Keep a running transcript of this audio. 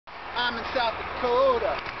I'm in South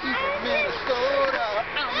Dakota. He's in Minnesota.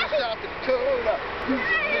 I'm in South Dakota. He's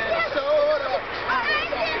in Minnesota. I'm in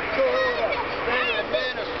South Dakota. They're in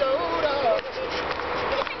Minnesota.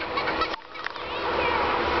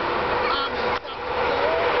 I'm in South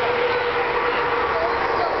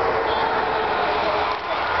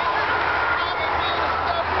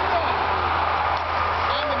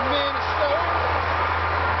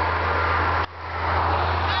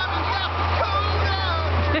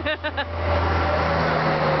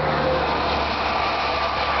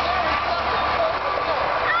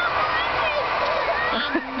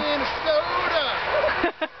Minnesota.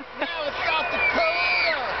 Now it's South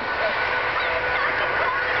Dakota.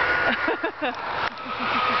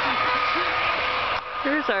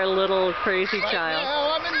 Here's our little crazy child.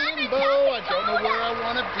 Now I'm in limbo. I don't know where I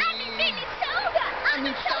want to be. I'm in Minnesota. I'm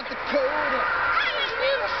in South Dakota. I'm in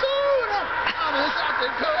Minnesota. I'm in South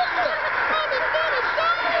Dakota. I'm in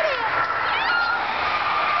Minnesota.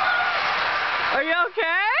 Are you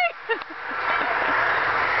okay?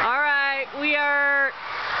 All right, we are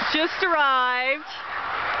just arrived.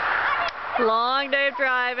 Long day of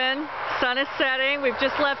driving. Sun is setting. We've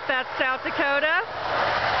just left that South Dakota.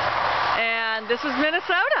 And this is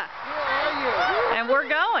Minnesota. Where are you? And we're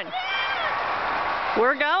going.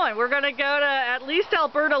 We're going. We're going to go to at least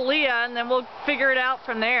Alberta Lea, and then we'll figure it out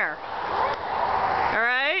from there. All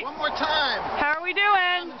right? One more time. How are we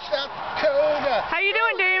I'm doing? in South Dakota. How you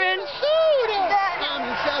doing, Damon? Minnesota. I'm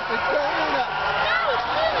in South Dakota.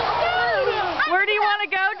 Where do you want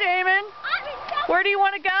to go, Damon? Where do you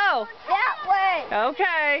want to go? That way.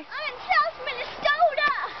 Okay. I'm in South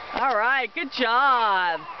Minnesota. All right. Good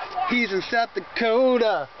job. He's in South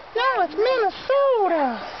Dakota. No, it's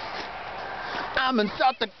Minnesota. I'm in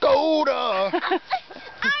South Dakota. I'm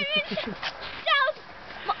in South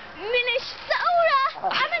Minnesota.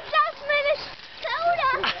 I'm in South Minnesota.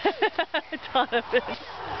 Donovan.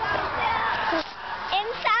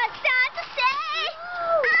 Inside Santa Fe.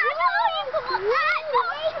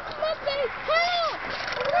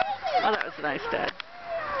 Oh, that was nice, Dad.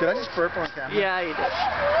 Did I just burp on camera? Yeah, you did.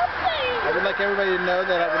 I would like everybody to know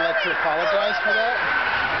that I would like to apologize for that.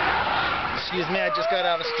 Excuse me, I just got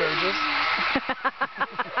out of Sturgis.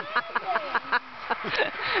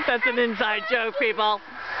 That's an inside joke, people.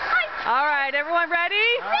 All right, everyone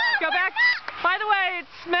ready? Go back. By the way, it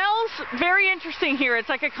smells very interesting here. It's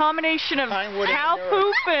like a combination of Pine wood and cow manure.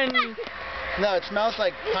 poop and No, it smells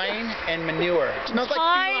like pine and manure. It smells like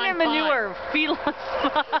pine feline and manure. Feline No,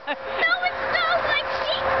 it smells like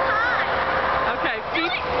sheep pie. Okay,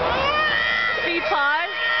 feet pie.